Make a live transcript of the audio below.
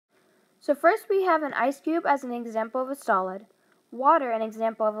So first we have an ice cube as an example of a solid, water an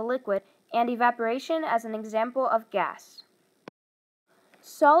example of a liquid, and evaporation as an example of gas.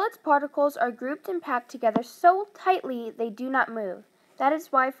 Solids particles are grouped and packed together so tightly they do not move. That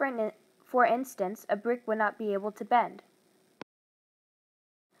is why, for instance, a brick would not be able to bend.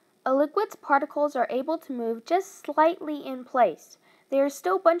 A liquid's particles are able to move just slightly in place. They are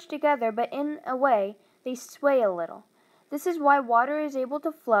still bunched together, but in a way, they sway a little. This is why water is able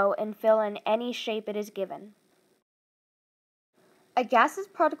to flow and fill in any shape it is given. A gas's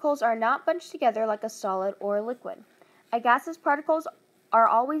particles are not bunched together like a solid or a liquid. A gas's particles are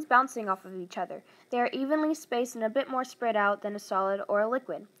always bouncing off of each other. They are evenly spaced and a bit more spread out than a solid or a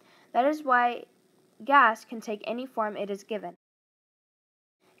liquid. That is why gas can take any form it is given.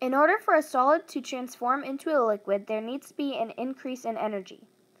 In order for a solid to transform into a liquid, there needs to be an increase in energy.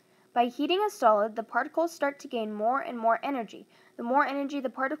 By heating a solid, the particles start to gain more and more energy. The more energy the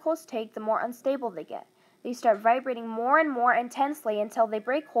particles take, the more unstable they get. They start vibrating more and more intensely until they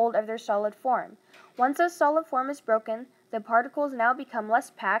break hold of their solid form. Once a solid form is broken, the particles now become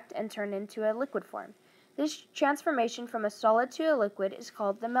less packed and turn into a liquid form. This transformation from a solid to a liquid is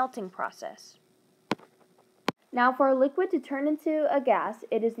called the melting process. Now, for a liquid to turn into a gas,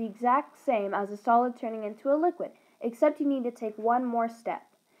 it is the exact same as a solid turning into a liquid, except you need to take one more step.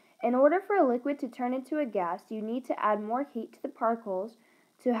 In order for a liquid to turn into a gas, you need to add more heat to the particles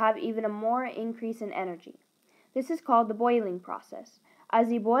to have even a more increase in energy. This is called the boiling process.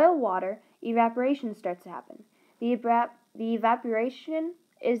 As you boil water, evaporation starts to happen. The evaporation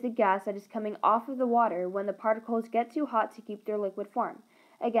is the gas that is coming off of the water when the particles get too hot to keep their liquid form.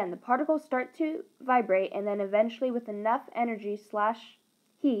 Again, the particles start to vibrate, and then eventually with enough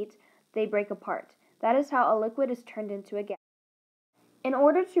energy/heat, they break apart. That is how a liquid is turned into a gas. In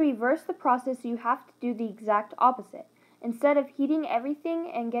order to reverse the process, you have to do the exact opposite. Instead of heating everything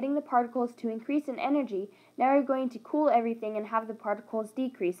and getting the particles to increase in energy, now you're going to cool everything and have the particles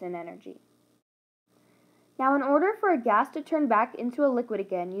decrease in energy. Now, in order for a gas to turn back into a liquid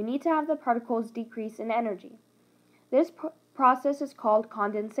again, you need to have the particles decrease in energy. This process is called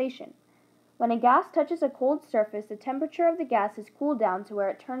condensation. When a gas touches a cold surface, the temperature of the gas is cooled down to where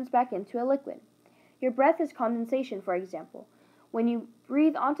it turns back into a liquid. Your breath is condensation, for example. When you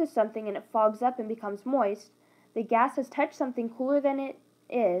breathe onto something and it fogs up and becomes moist, the gas has touched something cooler than it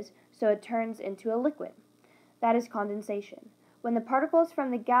is, so it turns into a liquid. That is condensation. When the particles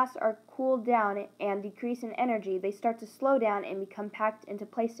from the gas are cooled down and decrease in energy, they start to slow down and become packed into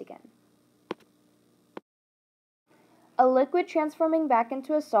place again. A liquid transforming back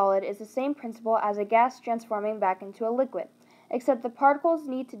into a solid is the same principle as a gas transforming back into a liquid, except the particles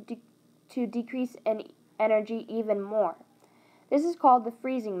need to decrease in energy even more. This is called the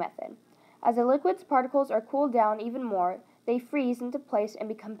freezing method. As a liquid's particles are cooled down even more, they freeze into place and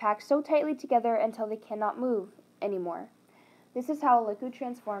become packed so tightly together until they cannot move anymore. This is how a liquid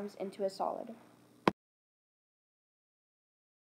transforms into a solid.